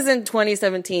 This was in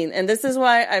 2017. And this is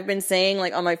why I've been saying,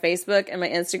 like, on my Facebook and my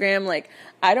Instagram, like,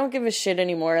 I don't give a shit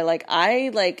anymore. Like,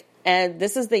 and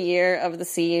this is the year of the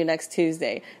see you next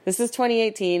Tuesday. This is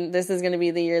 2018. This is going to be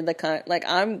the year of the cunt. Like,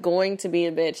 I'm going to be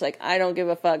a bitch. Like, I don't give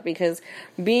a fuck, because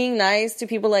being nice to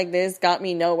people like this got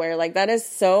me nowhere. Like, that is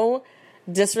so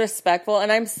disrespectful.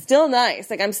 And I'm still nice.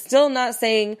 Like, I'm still not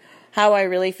saying how I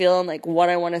really feel and, like, what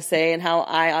I want to say and how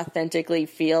I authentically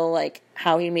feel, like,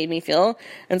 how he made me feel.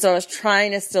 And so I was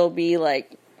trying to still be,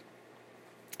 like,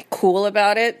 cool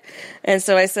about it. And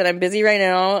so I said, I'm busy right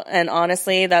now, and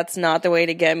honestly, that's not the way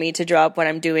to get me to drop what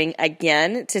I'm doing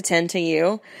again to tend to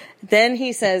you. Then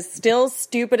he says, still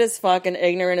stupid as fuck and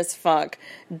ignorant as fuck,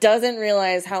 doesn't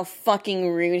realize how fucking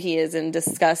rude he is and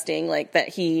disgusting, like, that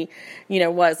he, you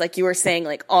know, was, like you were saying,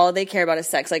 like, all they care about is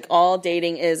sex, like, all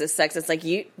dating is sex. It's like,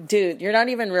 dude, you're not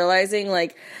even realizing,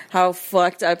 like, how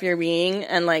fucked up you're being,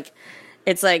 and, like,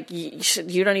 it's like,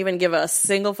 you don't even give a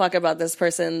single fuck about this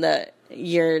person that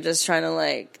you're just trying to,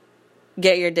 like,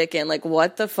 get your dick in. Like,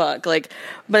 what the fuck? Like,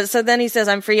 but so then he says,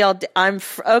 I'm free all day.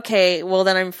 Okay, well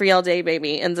then I'm free all day,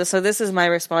 baby. And so this is my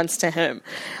response to him.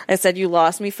 I said, you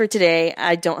lost me for today.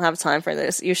 I don't have time for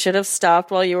this. You should have stopped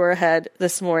while you were ahead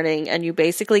this morning, and you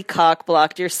basically cock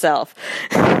blocked yourself.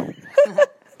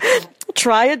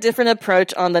 Try a different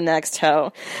approach on the next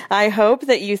hoe. I hope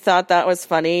that you thought that was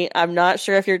funny. I'm not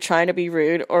sure if you're trying to be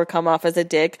rude or come off as a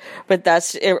dick, but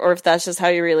or if that's just how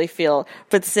you really feel.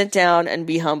 But sit down and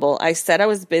be humble. I said I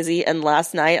was busy, and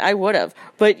last night I would have,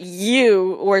 but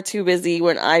you were too busy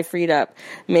when I freed up,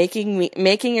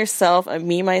 making yourself a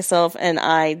me, myself, and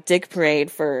I dick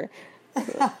parade for.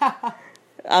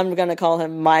 I'm gonna call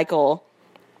him Michael.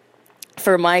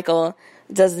 For Michael.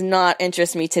 Does not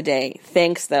interest me today.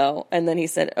 Thanks, though. And then he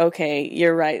said, okay,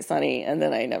 you're right, Sonny. And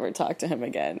then I never talked to him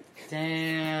again.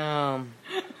 Damn.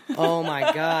 Oh,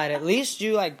 my God. At least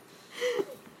you, like,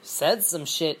 said some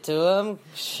shit to him.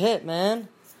 Shit, man.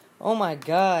 Oh, my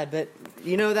God. But,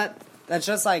 you know, that's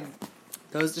just, like,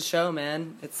 goes to show,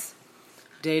 man.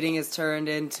 Dating has turned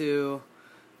into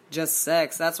just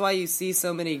sex. That's why you see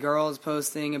so many girls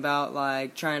posting about,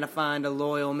 like, trying to find a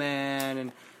loyal man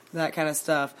and that kind of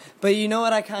stuff. But you know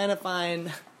what I kind of find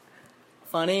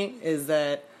funny is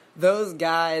that those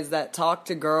guys that talk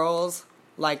to girls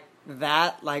like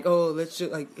that, like, oh, let's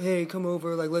just, like, hey, come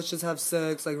over, like, let's just have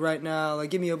sex, like, right now,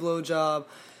 like, give me a blowjob.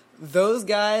 Those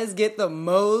guys get the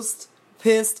most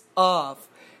pissed off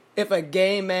if a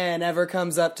gay man ever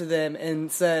comes up to them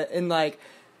and like,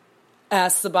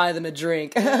 asks to buy them a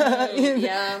drink.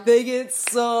 Yeah. They get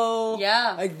so...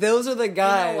 Yeah. Like, those are the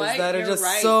guys that are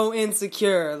just so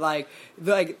insecure. Like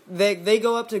they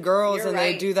go up to girls and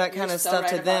they do that kind of stuff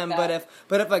to them. But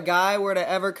if a guy were to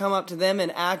ever come up to them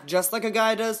and act just like a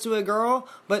guy does to a girl,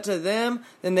 but to them,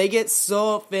 then they get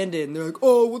so offended. And they're like,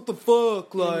 oh, what the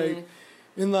fuck? Like,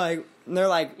 and they're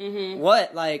like,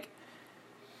 what? Like,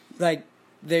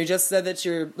 they just said that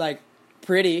you're, like,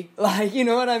 pretty, like, you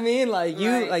know what I mean? Like,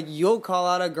 you'll call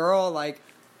out a girl, like,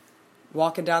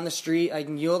 walking down the street, like,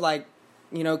 you'll, like,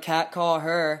 you know, catcall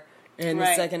her, and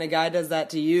the second a guy does that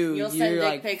to you, you're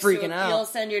like freaking out. You'll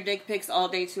send your dick pics all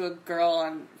day to a girl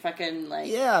on fucking, like...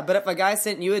 Yeah, but if a guy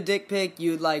sent you a dick pic,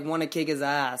 you'd, like, want to kick his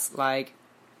ass. Like,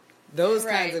 those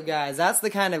kinds of guys. That's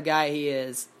the kind of guy he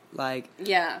is. Like...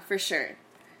 Yeah, for sure.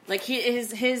 Like,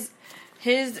 his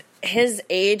his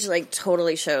age like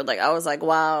totally showed. Like I was like,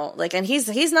 wow. Like, and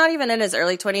he's not even in his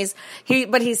early 20s.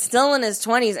 But he's still in his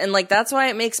 20s, and like that's why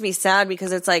it makes me sad,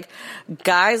 because it's like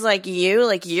guys like you,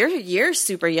 like you're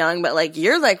super young, but like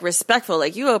you're like respectful.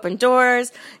 Like you open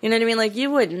doors. You know what I mean? Like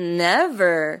you would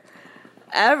never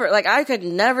ever, like I could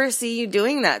never see you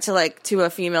doing that to a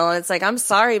female. And it's like, I'm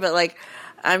sorry, but like,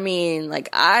 I mean, like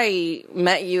I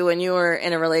met you when you were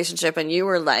in a relationship, and you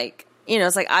were like, you know,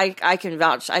 it's like I can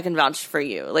vouch for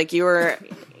you. Like you were,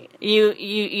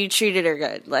 you treated her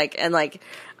good. Like, and like,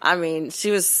 I mean,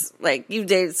 she was like, you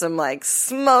dated some like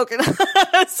smoking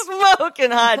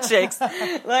hot chicks.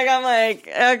 Like I'm like,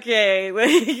 okay,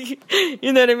 like,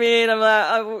 you know what I mean? I'm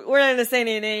like, we're not gonna say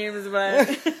any names,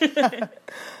 but.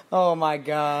 Oh my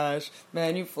gosh,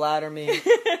 man, you flatter me.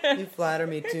 You flatter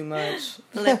me too much.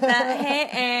 Flip that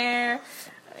hair.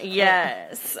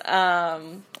 Yes.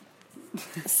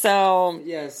 So.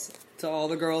 Yes, to all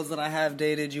the girls that I have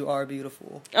dated, you are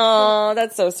beautiful. Oh,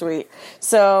 that's so sweet.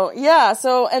 So yeah.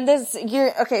 So and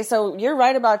so you're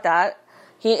right about that.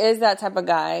 He is that type of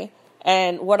guy.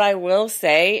 And what I will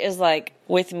say is, like,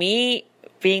 with me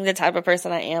being the type of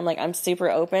person I am, like, I'm super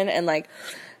open, and like.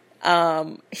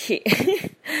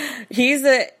 He's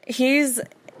the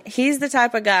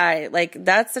type of guy, like,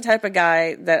 that's the type of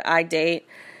guy that I date,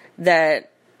 that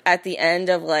at the end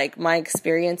of, like, my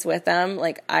experience with them,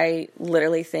 like, I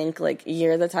literally think, like,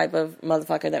 you're the type of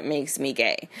motherfucker that makes me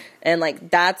gay. And, like,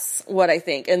 that's what I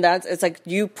think. And it's like,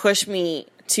 you push me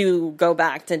to go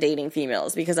back to dating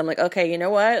females, because I'm like, okay, you know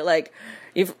what? Like,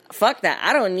 fuck that.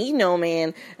 I don't need no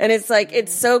man. And it's like,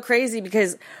 it's so crazy,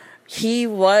 because he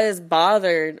was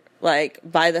bothered, like,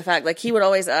 by the fact, like, he would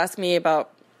always ask me about,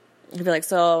 he'd be like,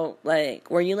 so, like,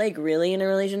 were you, like, really in a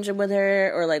relationship with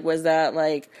her? Or, like, was that,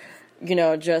 like, you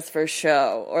know, just for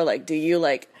show? Or, like, do you,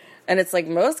 like, and it's like,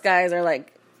 most guys are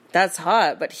like, that's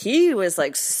hot. But he was,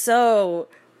 like, so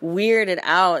weirded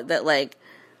out that, like,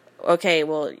 okay,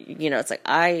 well, you know, it's like,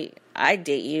 I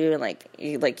date you, and, like,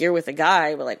 you're with a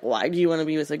guy, but, like, why do you want to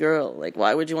be with a girl? Like,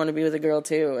 why would you want to be with a girl,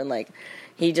 too? And, like,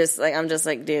 he just, like, I'm just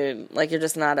like, dude, like, you're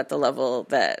just not at the level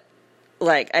that,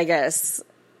 like, I guess,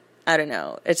 I don't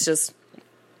know. It's just,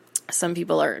 some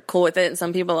people are cool with it and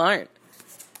some people aren't.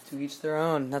 To each their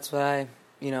own. That's why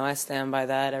I stand by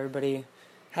that. Everybody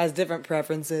has different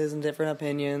preferences and different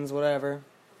opinions, whatever.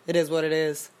 It is what it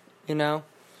is, you know?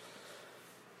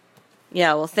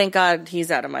 Yeah, well, thank God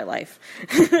he's out of my life.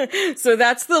 So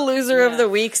that's the loser of the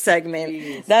week segment.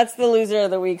 Jeez. That's the loser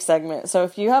of the week segment. So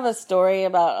if you have a story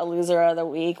about a loser of the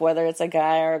week, whether it's a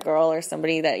guy or a girl or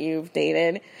somebody that you've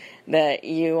dated that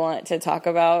you want to talk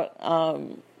about,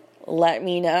 let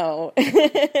me know.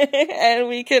 And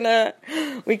we can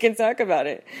talk about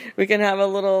it. We can have a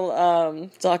little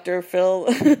Dr.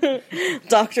 Phil's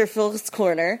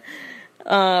corner.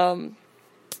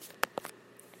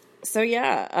 So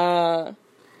yeah,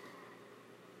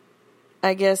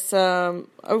 I guess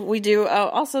we do.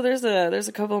 Also, there's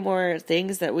a couple more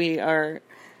things that we are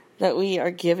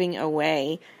giving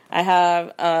away. I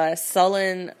have a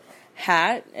Sullen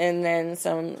hat and then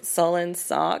some Sullen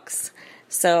socks.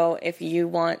 So if you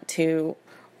want to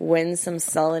win some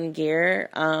Sullen gear,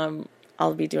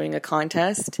 I'll be doing a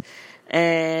contest,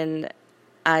 and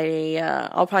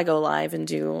I'll probably go live and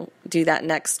do that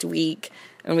next week.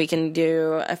 And we can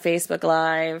do a Facebook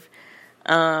Live.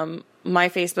 My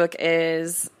Facebook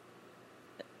is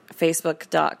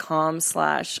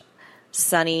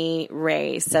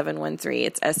facebook.com/SunnyRay713.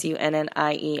 It's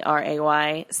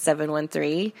SUNNIERAY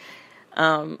 713.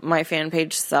 My fan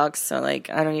page sucks, so, like,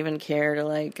 I don't even care to,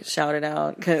 like, shout it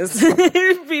out, because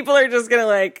people are just gonna,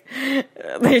 like,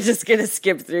 they're just gonna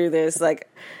skip through this. Like,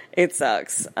 it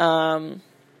sucks.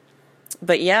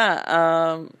 But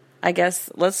yeah, I guess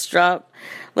let's drop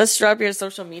your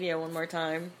social media one more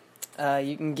time.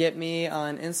 You can get me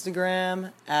on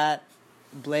Instagram at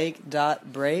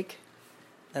Blake.break.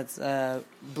 That's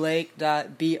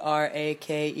Blake.brake.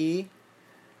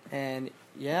 And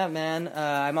yeah, man,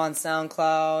 I'm on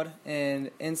SoundCloud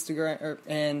and Instagram,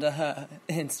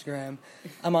 Instagram.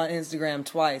 I'm on Instagram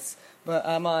twice, but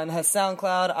I'm on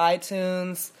SoundCloud,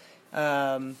 iTunes,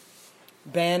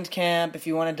 Bandcamp, if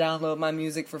you want to download my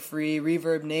music for free,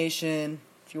 Reverb Nation,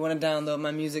 if you want to download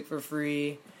my music for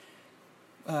free,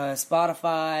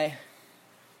 Spotify.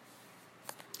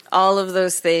 All of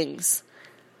those things.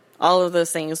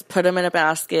 Put them in a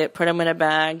basket, put them in a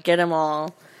bag, get them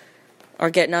all,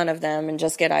 or get none of them and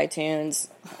just get iTunes.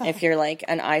 If you're, like,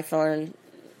 an iPhone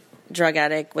drug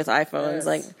addict with iPhones, yes.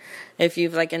 Like, if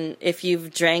you've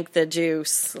drank the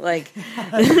juice, like,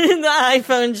 the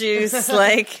iPhone juice,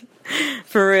 like,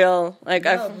 for real. Like,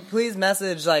 no, please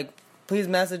message us,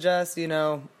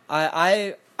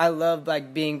 I love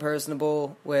like being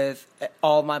personable with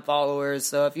all my followers.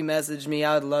 So if you message me,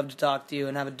 I would love to talk to you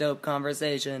and have a dope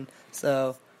conversation.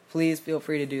 So please feel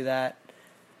free to do that.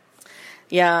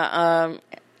 Yeah,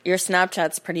 your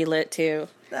Snapchat's pretty lit too.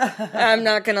 I'm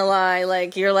not gonna lie.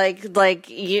 Like you're like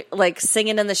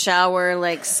singing in the shower,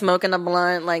 like smoking a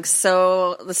blunt, like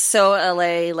so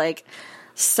LA, like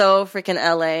so freaking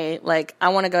LA. Like I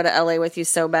want to go to LA with you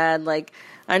so bad. Like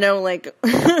I know, like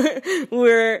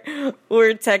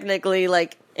we're technically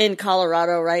like in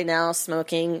Colorado right now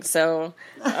smoking, so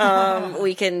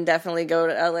we can definitely go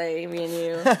to LA, me and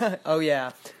you. Oh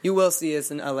yeah, you will see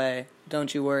us in LA.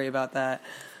 Don't you worry about that.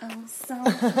 Oh, so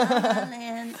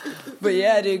darling. But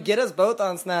yeah, dude, get us both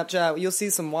on Snapchat. You'll see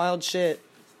some wild shit.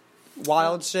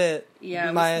 Wild shit.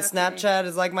 Yeah. My Snapchat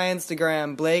is like my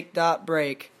Instagram,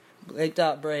 Blake.break.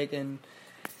 Blake.break, and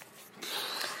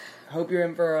hope you're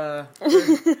in for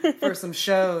some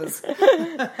shows.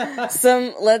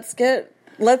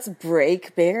 Let's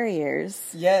break barriers.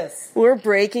 Yes. We're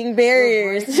breaking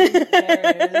barriers. We're breaking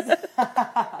barriers.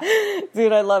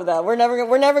 Dude, I love that. We're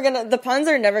never gonna, the puns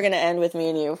are never gonna end with me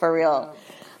and you, for real.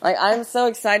 Like, I'm so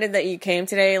excited that you came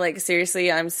today. Like,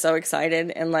 seriously, I'm so excited.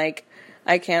 And, like,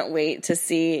 I can't wait to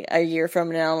see a year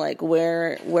from now, like,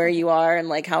 where you are and,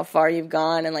 like, how far you've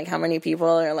gone and, like, how many people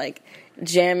are, like,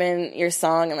 jamming your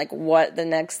song and, like, what the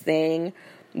next thing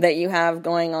that you have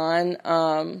going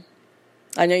on.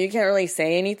 I know you can't really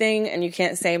say anything and you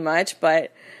can't say much,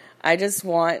 but I just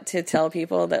want to tell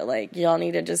people that, like, y'all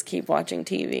need to just keep watching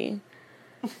TV.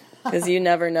 Because you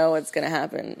never know what's going to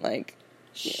happen. Like,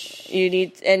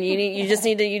 you just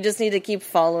need to keep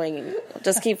following.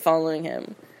 Just keep following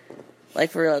him. Like,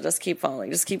 for real, just keep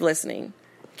following. Just keep listening.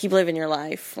 Keep living your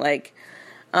life. Like,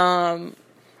 I'm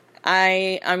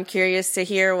curious to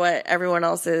hear what everyone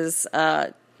else's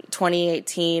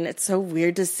 2018. It's so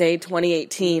weird to say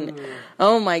 2018.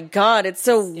 Oh my god, it's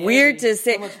so weird to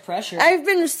say. So much pressure. I've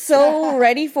been so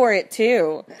ready for it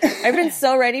too. I've been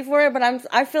so ready for it, but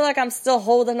I feel like I'm still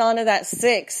holding on to that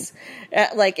 6.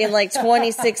 Like in like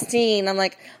 2016, I'm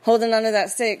like holding on to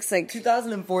that 6. Like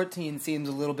 2014 seems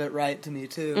a little bit right to me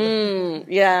too.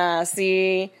 Yeah,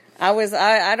 see,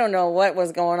 I don't know what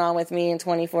was going on with me in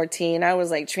 2014. I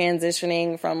was like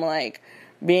transitioning from like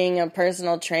being a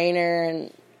personal trainer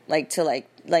and like to like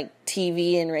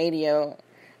TV and radio,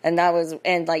 and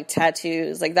like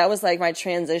tattoos. Like that was like my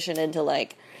transition into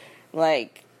like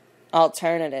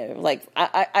alternative. Like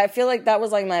I feel like that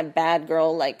was like my bad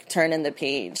girl like turning the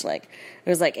page. Like it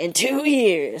was like, in 2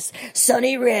 years,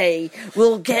 Sunny Ray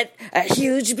will get a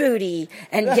huge booty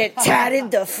and get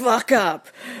tatted the fuck up.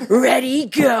 Ready,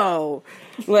 go.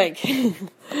 Like for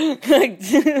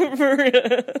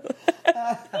real.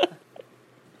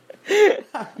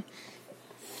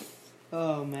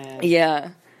 Oh man. Yeah.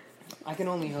 I can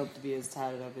only hope to be as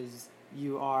tatted up as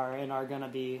you are and are gonna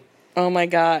be. Oh my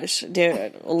gosh,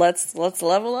 dude. Let's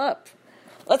level up.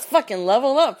 Let's fucking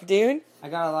level up, dude. I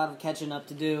got a lot of catching up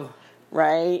to do.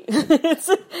 Right?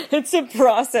 It's a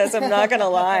process, I'm not gonna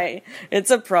lie.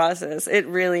 It's a process. It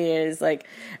really is. Like,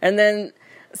 and then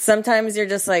sometimes you're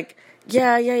just like,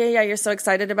 yeah, you're so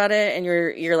excited about it, and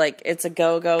you're like, it's a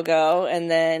go, and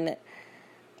then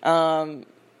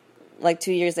like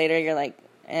 2 years later, you're like,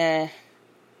 I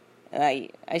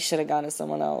should have gone to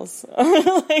someone else.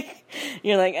 Like,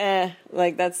 you're like,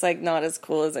 like that's like not as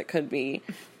cool as it could be.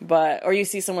 But, or you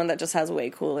see someone that just has way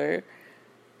cooler,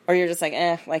 or you're just like,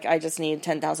 like I just need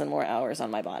 10,000 more hours on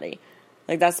my body.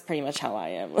 Like that's pretty much how I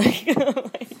am. Like,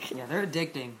 yeah, they're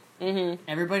addicting. Mm-hmm.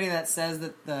 Everybody that says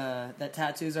that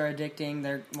tattoos are addicting,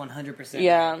 they're 100%.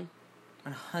 Yeah,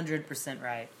 right. 100%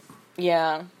 right.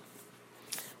 Yeah.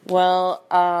 Well,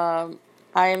 I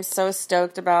am so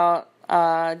stoked about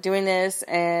doing this,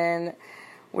 and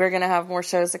we're going to have more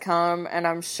shows to come, and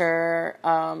I'm sure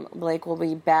Blake will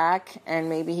be back, and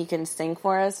maybe he can sing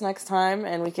for us next time,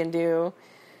 and we can do,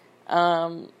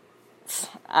 I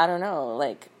don't know,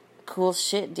 like, cool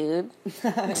shit, dude.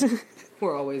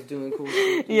 We're always doing cool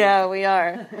shit. Yeah, we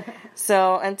are.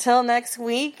 So, until next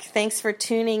week, thanks for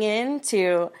tuning in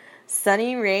to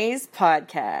Sunny Ray's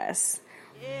podcast.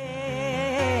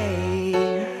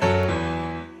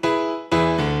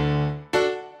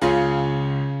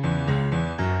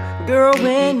 Girl,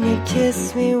 when you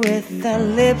kiss me with that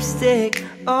lipstick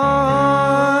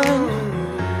on,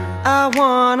 I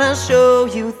wanna show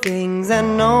you things that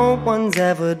no one's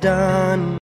ever done.